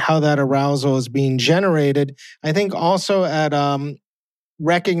how that arousal is being generated. I think also at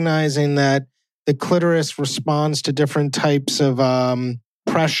recognizing that the clitoris responds to different types of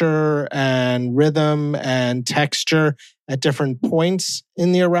pressure and rhythm and texture at different points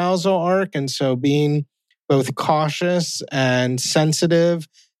in the arousal arc. And so being both cautious and sensitive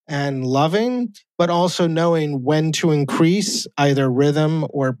and loving, but also knowing when to increase either rhythm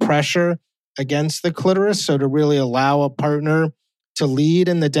or pressure against the clitoris. So to really allow a partner to lead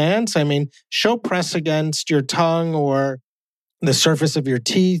in the dance. I mean, she'll press against your tongue or the surface of your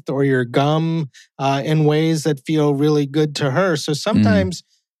teeth or your gum in ways that feel really good to her. So sometimes,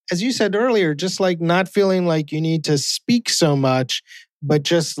 as you said earlier, just like not feeling like you need to speak so much, but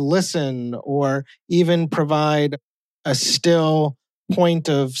just listen or even provide a still point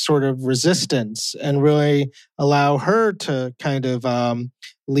of sort of resistance and really allow her to kind of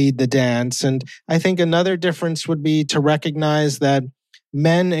lead the dance. And I think another difference would be to recognize that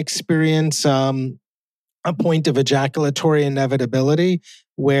men experience a point of ejaculatory inevitability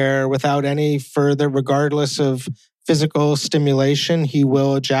where without any further, regardless of physical stimulation, he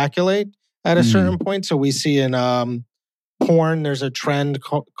will ejaculate at a certain point. So we see in porn, there's a trend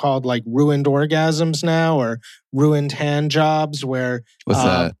called like ruined orgasms now or ruined hand jobs where... What's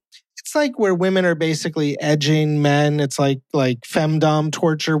that? It's like where women are basically edging men. It's like femdom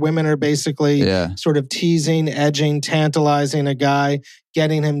torture. Women are basically sort of teasing, edging, tantalizing a guy,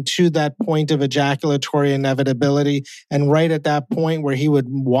 getting him to that point of ejaculatory inevitability. And right at that point where he would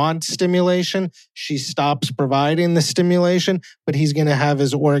want stimulation, she stops providing the stimulation, but he's going to have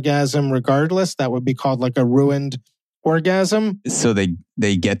his orgasm regardless. That would be called like a ruined orgasm. So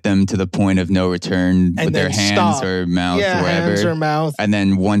they get them to the point of no return with their hands or mouth, wherever. Hands or mouth. And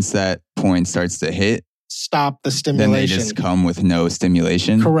then once that point starts to hit, stop the stimulation. Then they just come with no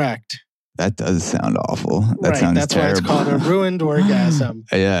stimulation. Correct. That does sound awful. That sounds That's terrible. Why it's called a ruined orgasm.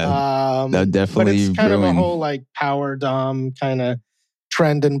 That definitely. But it's kind of a whole like power dom kind of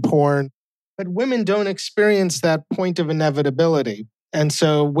trend in porn. But women don't experience that point of inevitability, and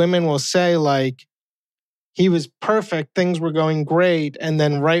so women will say like, he was perfect, things were going great. And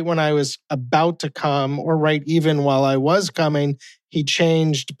then right when I was about to come, or right even while I was coming, he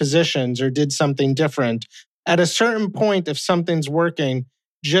changed positions or did something different. At a certain point, if something's working,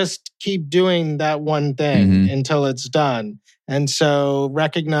 just keep doing that one thing until it's done. And so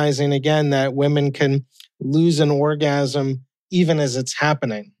recognizing again that women can lose an orgasm even as it's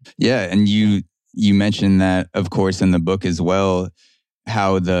happening. Yeah, and you mentioned that, of course, in the book as well,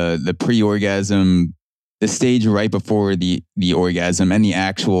 how the pre-orgasm, the stage right before the orgasm and the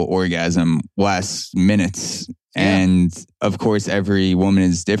actual orgasm lasts minutes. Yeah. And of course, every woman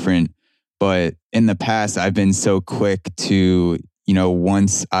is different. But in the past, I've been so quick to,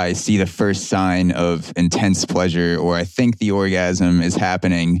 once I see the first sign of intense pleasure or I think the orgasm is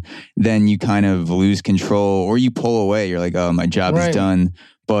happening, then you kind of lose control or you pull away. You're like, oh, my job is done.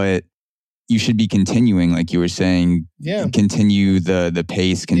 But you should be continuing, like you were saying, continue the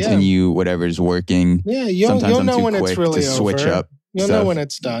pace, continue whatever's working. Yeah, you'll know when it's really over. You'll know when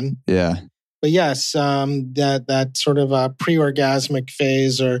it's done. Yeah. But yes, that sort of pre-orgasmic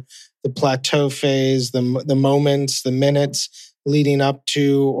phase or the plateau phase, the moments, the minutes leading up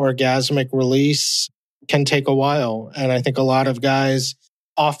to orgasmic release can take a while. And I think a lot of guys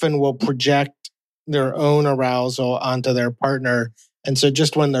often will project their own arousal onto their partner. And so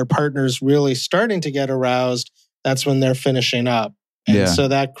just when their partner's really starting to get aroused, that's when they're finishing up. And so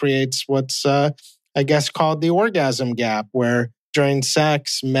that creates what's, I guess, called the orgasm gap, where during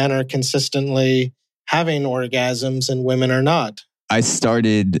sex, men are consistently having orgasms and women are not. I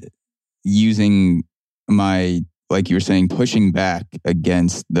started using my, like you were saying, pushing back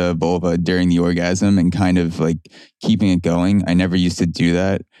against the vulva during the orgasm and kind of like keeping it going. I never used to do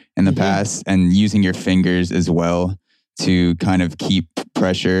that in the past, and using your fingers as well to kind of keep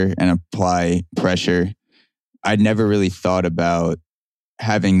pressure and apply pressure. I'd never really thought about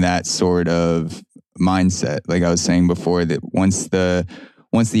having that sort of mindset. Like I was saying before, that once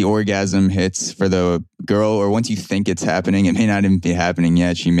the orgasm hits for the girl, or once you think it's happening, it may not even be happening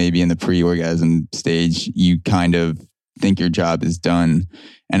yet. She may be in the pre-orgasm stage. You kind of think your job is done.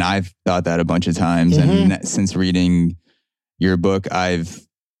 And I've thought that a bunch of times. And since reading your book,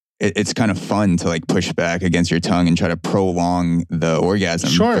 it's kind of fun to like push back against your tongue and try to prolong the orgasm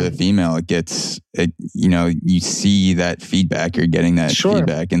for the female. You see that feedback. You're getting that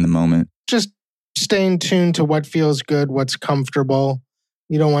feedback in the moment. Just staying tuned to what feels good, what's comfortable.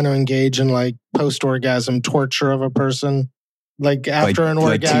 You don't want to engage in like post-orgasm torture of a person. Like after an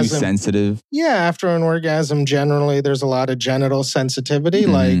orgasm. Like too sensitive. Yeah, after an orgasm, generally there's a lot of genital sensitivity.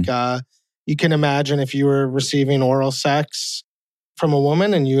 Like you can imagine if you were receiving oral sex from a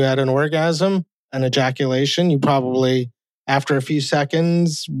woman and you had an orgasm, an ejaculation, you probably, after a few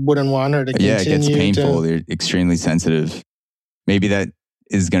seconds, wouldn't want her to continue. Yeah, it gets painful. They're extremely sensitive. Maybe that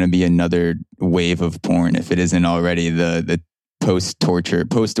is going to be another wave of porn, if it isn't already the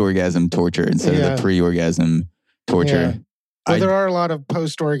post-orgasm torture instead of the pre-orgasm torture. Yeah. Well, there are a lot of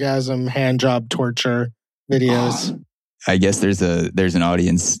post-orgasm hand job torture videos. I guess there's an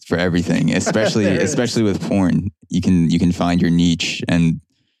audience for everything, especially with porn. You can find your niche and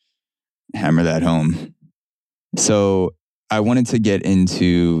hammer that home. So I wanted to get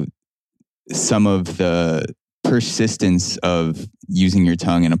into some of the persistence of using your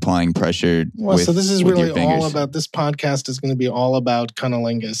tongue and applying pressure. So this is really all about, this podcast is going to be all about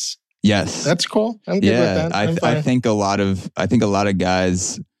cunnilingus. Yes. That's cool. I'm good with that. I think a lot of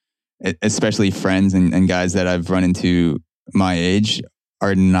guys, especially friends and guys that I've run into my age,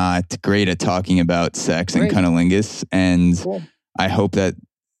 are not great at talking about sex and cunnilingus. And I hope that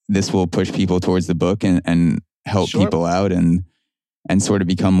this will push people towards the book and help people out and sort of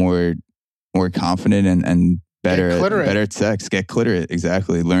become more confident and better at sex. Get clitorate.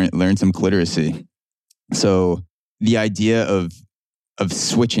 Exactly. Learn some cliteracy. So the idea of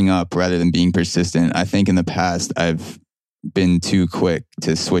switching up rather than being persistent, I think in the past I've been too quick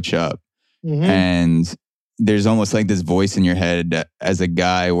to switch up. And there's almost like this voice in your head as a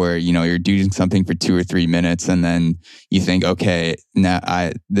guy where, you're doing something for 2 or 3 minutes and then you think, okay, now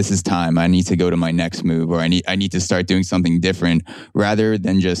this is time. I need to go to my next move, or I need to start doing something different rather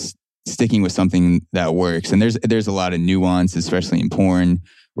than just sticking with something that works. And there's a lot of nuance, especially in porn,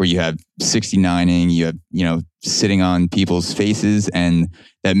 where you have 69ing, you have, sitting on people's faces, and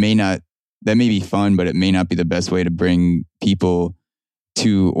that may be fun, but it may not be the best way to bring people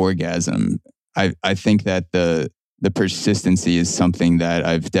to orgasm. I think that the persistency is something that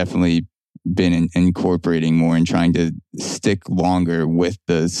I've definitely been incorporating more and trying to stick longer with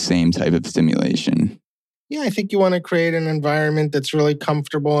the same type of stimulation. Yeah, I think you want to create an environment that's really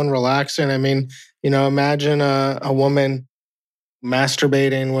comfortable and relaxing. I mean, imagine a woman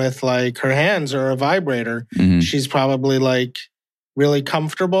masturbating with like her hands or a vibrator. She's probably like really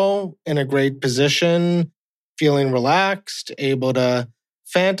comfortable, in a great position, feeling relaxed, able to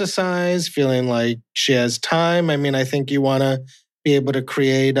fantasize, feeling like she has time. I mean, I think you want to be able to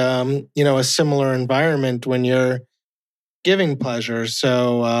create, a similar environment when you're giving pleasure.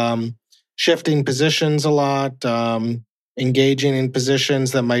 So shifting positions a lot, engaging in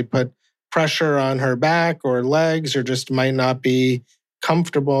positions that might put pressure on her back or legs, or just might not be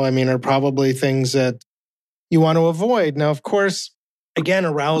comfortable, are probably things that you want to avoid. Now, of course, again,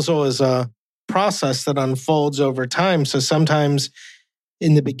 arousal is a process that unfolds over time. So sometimes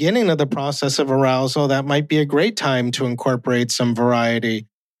in the beginning of the process of arousal, that might be a great time to incorporate some variety,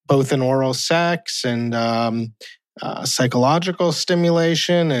 both in oral sex and psychological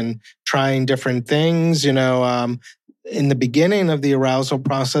stimulation and trying different things. In the beginning of the arousal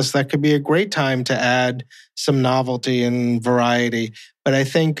process, that could be a great time to add some novelty and variety. But I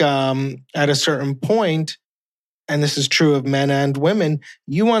think at a certain point, and this is true of men and women,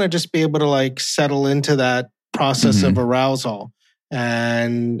 you want to just be able to like settle into that process of arousal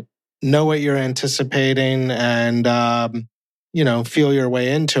and know what you're anticipating and, feel your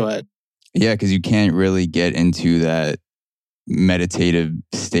way into it. Yeah, because you can't really get into that meditative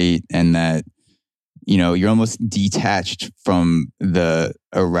state and that, you're almost detached from the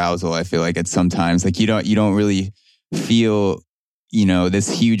arousal. I feel like at sometimes, like you don't really feel, this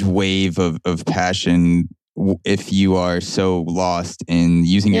huge wave of passion if you are so lost in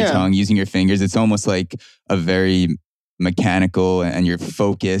using your tongue, using your fingers. It's almost like a very mechanical, and you're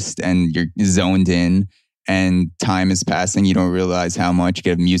focused and you're zoned in, and time is passing. You don't realize how much. You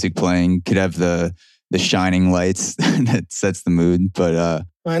could have music playing, could have the shining lights that sets the mood. But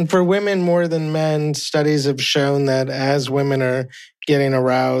and for women more than men, studies have shown that as women are getting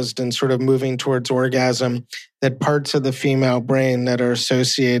aroused and sort of moving towards orgasm, that parts of the female brain that are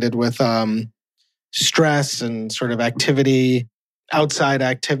associated with stress and sort of activity, outside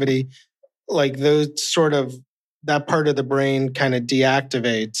activity, like those sort of, that part of the brain kind of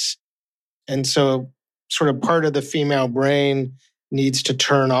deactivates. And so sort of part of the female brain needs to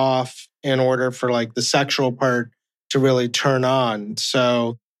turn off in order for like the sexual part to really turn on.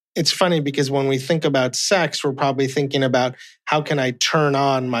 So it's funny because when we think about sex, we're probably thinking about how can I turn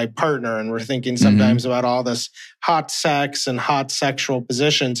on my partner? And we're thinking sometimes about all this hot sex and hot sexual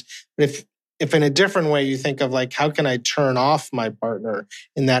positions. But if in a different way you think of like, how can I turn off my partner?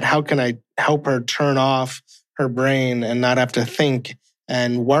 In that, how can I help her turn off her brain and not have to think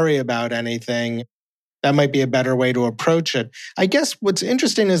and worry about anything? That might be a better way to approach it. I guess what's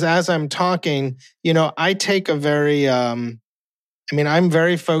interesting is as I'm talking, I take a very, I'm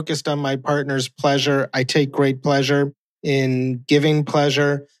very focused on my partner's pleasure. I take great pleasure in giving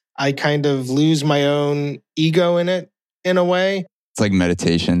pleasure. I kind of lose my own ego in it, in a way. It's like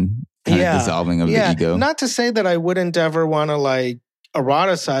meditation, kind of dissolving of the ego. Not to say that I wouldn't ever want to like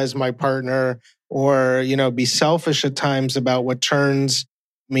eroticize my partner or, be selfish at times about what turns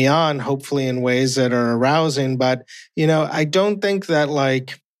me on, hopefully in ways that are arousing. But, I don't think that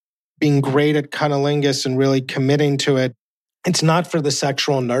like being great at cunnilingus and really committing to it, it's not for the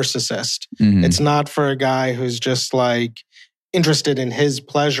sexual narcissist. It's not for a guy who's just like interested in his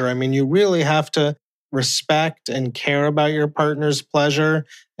pleasure. I mean, you really have to respect and care about your partner's pleasure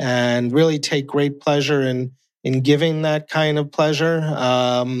and really take great pleasure in giving that kind of pleasure.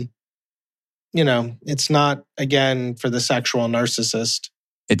 It's not, again, for the sexual narcissist.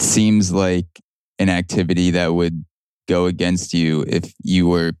 It seems like an activity that would go against you if you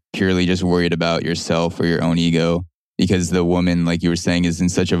were purely just worried about yourself or your own ego, because the woman, like you were saying, is in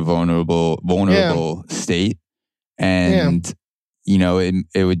such a vulnerable state. And,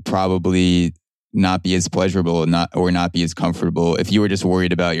 it would probably not be as pleasurable or not be as comfortable if you were just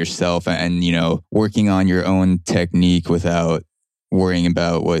worried about yourself and, working on your own technique without worrying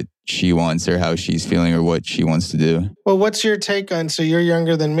about what she wants or how she's feeling or what she wants to do. Well, what's your take on, so you're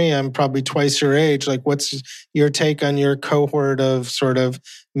younger than me, I'm probably twice your age. Like, what's your take on your cohort of sort of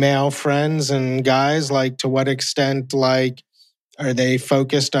male friends and guys? Like, to what extent, like, are they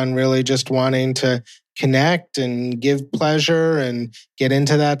focused on really just wanting to connect and give pleasure and get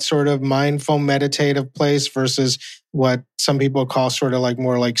into that sort of mindful meditative place versus what some people call sort of like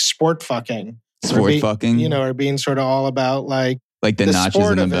more like sport fucking? Fucking? Or being sort of all about like the notches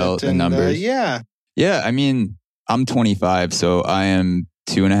in the belt, the numbers. Yeah. I mean, I'm 25, so I am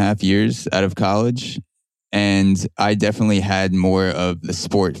 2.5 years out of college. And I definitely had more of the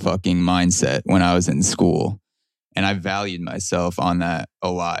sport fucking mindset when I was in school. And I valued myself on that a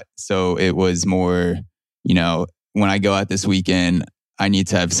lot. So it was more, when I go out this weekend, I need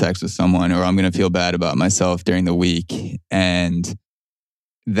to have sex with someone or I'm going to feel bad about myself during the week. And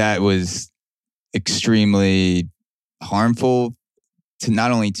that was extremely harmful to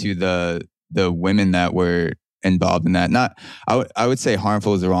not only to the women that were involved in that. I would say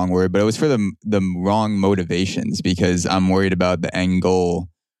harmful is the wrong word, but it was for the wrong motivations, because I'm worried about the end goal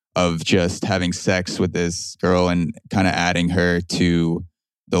of just having sex with this girl and kind of adding her to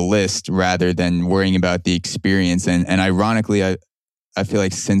the list rather than worrying about the experience. And ironically, I feel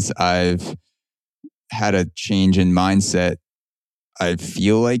like since I've had a change in mindset, I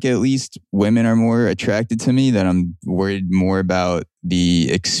feel like at least women are more attracted to me, that I'm worried more about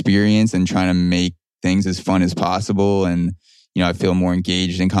the experience and trying to make things as fun as possible. And, I feel more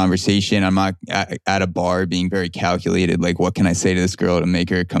engaged in conversation. I'm not at a bar being very calculated. Like, what can I say to this girl to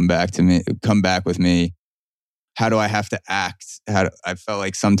make her come back with me? How do I have to act? I felt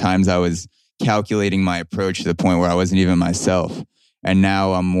like sometimes I was calculating my approach to the point where I wasn't even myself. And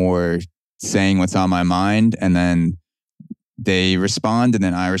now I'm more saying what's on my mind, and then they respond and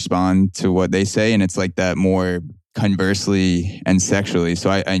then I respond to what they say. And it's like that more conversely and sexually. So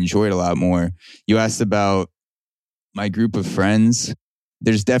I enjoy it a lot more. You asked about my group of friends.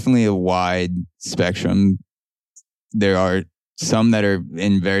 There's definitely a wide spectrum. There are some that are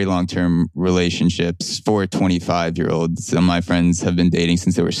in very long-term relationships for 25-year-olds. Some of my friends have been dating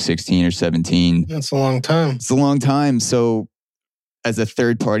since they were 16 or 17. That's a long time. It's a long time. So as a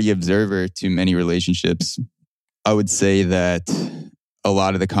third-party observer to many relationships, I would say that a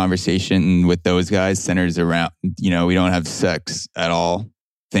lot of the conversation with those guys centers around, we don't have sex at all.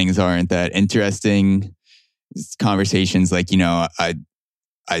 Things aren't that interesting. It's conversations like,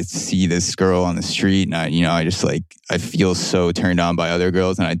 I see this girl on the street and I just I feel so turned on by other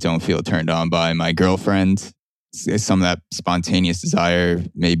girls and I don't feel turned on by my girlfriend. Some of that spontaneous desire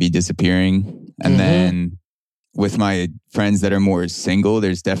may be disappearing. And then with my friends that are more single,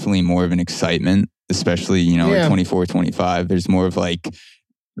 there's definitely more of an excitement, especially, at 24, 25. There's more of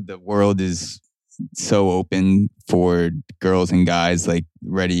the world is so open for girls and guys,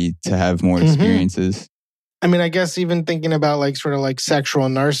 ready to have more experiences. I mean, I guess even thinking about sort of sexual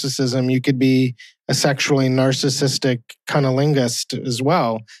narcissism, you could be a sexually narcissistic cunnilingus as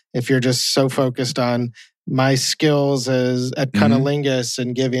well. If you're just so focused on my skills at cunnilingus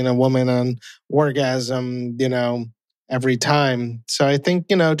and giving a woman an orgasm, every time. So I think,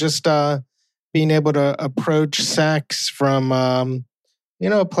 just being able to approach sex from,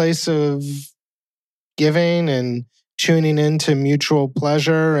 a place of giving and tuning into mutual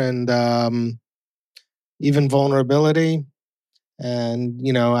pleasure and, even vulnerability. And,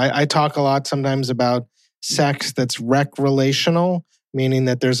 I talk a lot sometimes about sex that's relational, meaning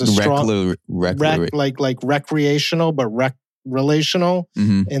that there's a strong recreational, but relational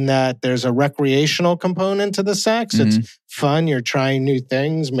in that there's a recreational component to the sex. It's fun. You're trying new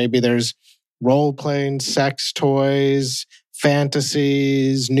things. Maybe there's role playing, sex toys,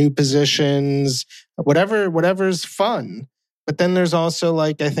 fantasies, new positions, whatever's fun. But then there's also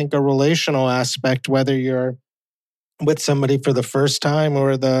I think a relational aspect, whether you're with somebody for the first time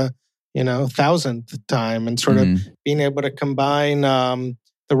or the, 1,000th time, and sort of being able to combine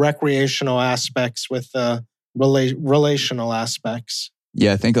the recreational aspects with the relational aspects.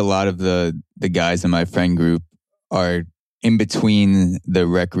 Yeah, I think a lot of the guys in my friend group are in between the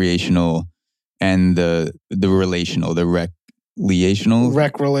recreational and the relational, the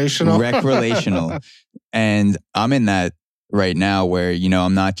recreational. And I'm in that right now where,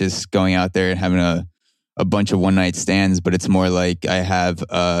 I'm not just going out there and having a bunch of one night stands, but it's more like I have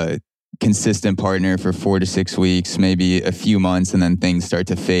a consistent partner for 4 to 6 weeks, maybe a few months, and then things start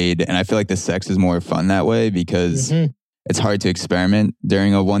to fade. And I feel like the sex is more fun that way because it's hard to experiment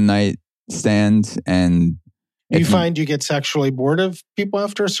during a one night stand. And do you find you get sexually bored of people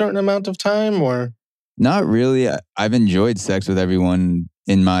after a certain amount of time, or? Not really. I've enjoyed sex with everyone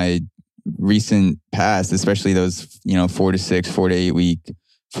in my recent past, especially those, 4 to 8 week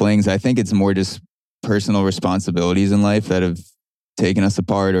flings. I think it's more just personal responsibilities in life that have taken us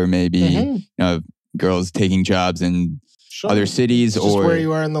apart, or maybe, girls taking jobs in other cities, it's or just where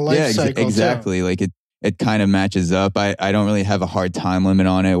you are in the life cycle. Exactly. Too. It kind of matches up. I don't really have a hard time limit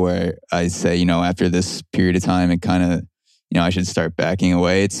on it where I say, after this period of time, it kind of, I should start backing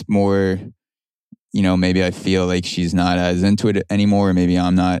away. It's more, maybe I feel like she's not as into it anymore, or maybe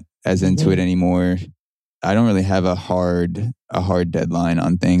I'm not as into it anymore. I don't really have a hard deadline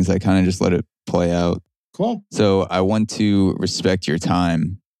on things. I kind of just let it play out. Cool. So I want to respect your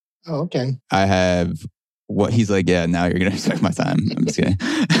time. Oh, okay. I have what he's like, yeah, now you're going to respect my time. I'm just kidding.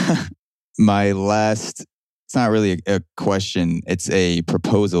 My last, it's not really a question. It's a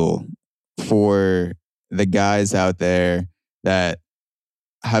proposal for the guys out there that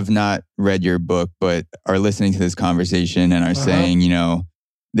have not read your book, but are listening to this conversation and are saying,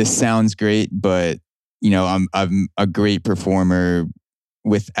 this sounds great, but I'm a great performer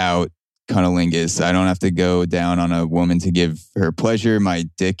without cunnilingus. I don't have to go down on a woman to give her pleasure. My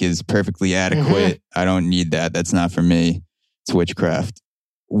dick is perfectly adequate. I don't need that. That's not for me. It's witchcraft.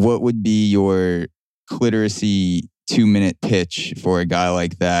 What would be your clitoris-y 2-minute pitch for a guy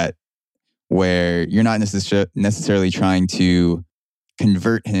like that, where you're not necessarily trying to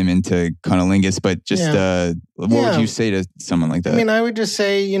convert him into cunnilingus, but just what would you say to someone like that? I mean, I would just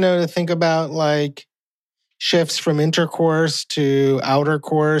say, to think about shifts from intercourse to outer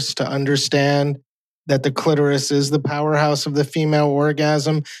course, to understand that the clitoris is the powerhouse of the female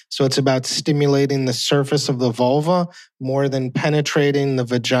orgasm. So it's about stimulating the surface of the vulva more than penetrating the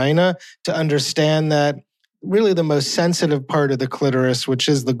vagina, to understand that really the most sensitive part of the clitoris, which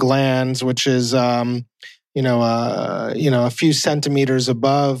is the glands, which is, a few centimeters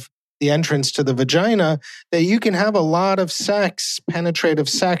above the entrance to the vagina, that you can have a lot of sex, penetrative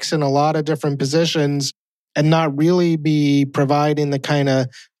sex in a lot of different positions and not really be providing the kind of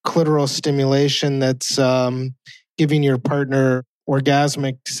clitoral stimulation that's giving your partner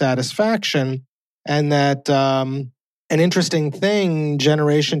orgasmic satisfaction. And that an interesting thing,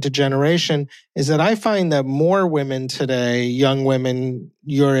 generation to generation, is that I find that more women today, young women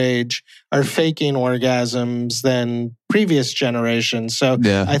your age, are faking orgasms than previous generations. So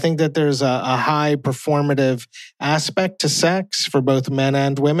I think that there's a high performative aspect to sex for both men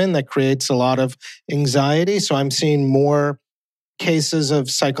and women that creates a lot of anxiety. So I'm seeing more cases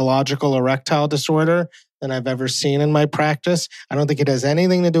of psychological erectile disorder than I've ever seen in my practice. I don't think it has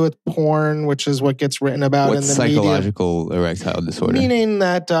anything to do with porn, which is what gets written about in the media. What's psychological erectile disorder? Meaning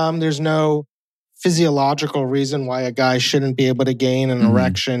that there's no physiological reason why a guy shouldn't be able to gain an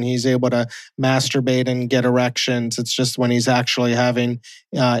erection. He's able to masturbate and get erections. It's just when he's actually having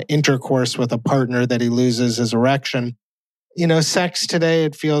intercourse with a partner that he loses his erection. You know, sex today,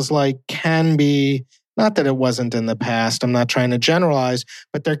 it feels like can be, not that it wasn't in the past, I'm not trying to generalize,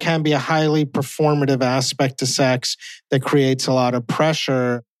 but there can be a highly performative aspect to sex that creates a lot of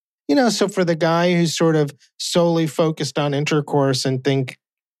pressure. You know, so for the guy who's sort of solely focused on intercourse and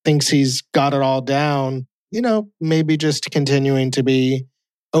thinks he's got it all down, you know, maybe just continuing to be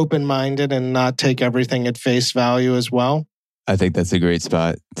open-minded and not take everything at face value as well. I think that's a great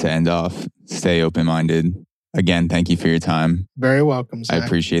spot to end off. Stay open-minded. Again, thank you for your time. Very welcome, Zach. I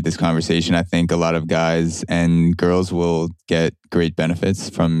appreciate this conversation. I think a lot of guys and girls will get great benefits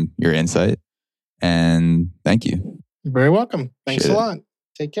from your insight. And thank you. You're very welcome. Thanks a lot.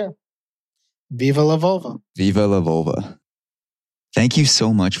 Take care. Viva la vulva. Viva la vulva. Thank you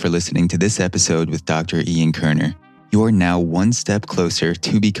so much for listening to this episode with Dr. Ian Kerner. You are now one step closer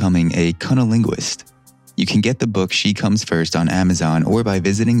to becoming a cunnilinguist. You can get the book She Comes First on Amazon or by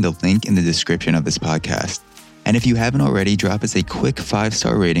visiting the link in the description of this podcast. And if you haven't already, drop us a quick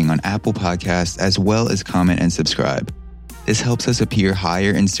 5-star rating on Apple Podcasts, as well as comment and subscribe. This helps us appear higher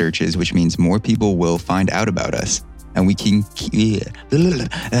in searches, which means more people will find out about us. And we can...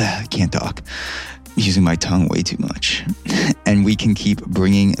 can't talk. I'm using my tongue way too much. And we can keep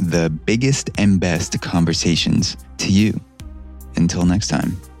bringing the biggest and best conversations to you. Until next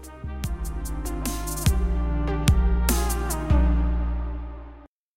time.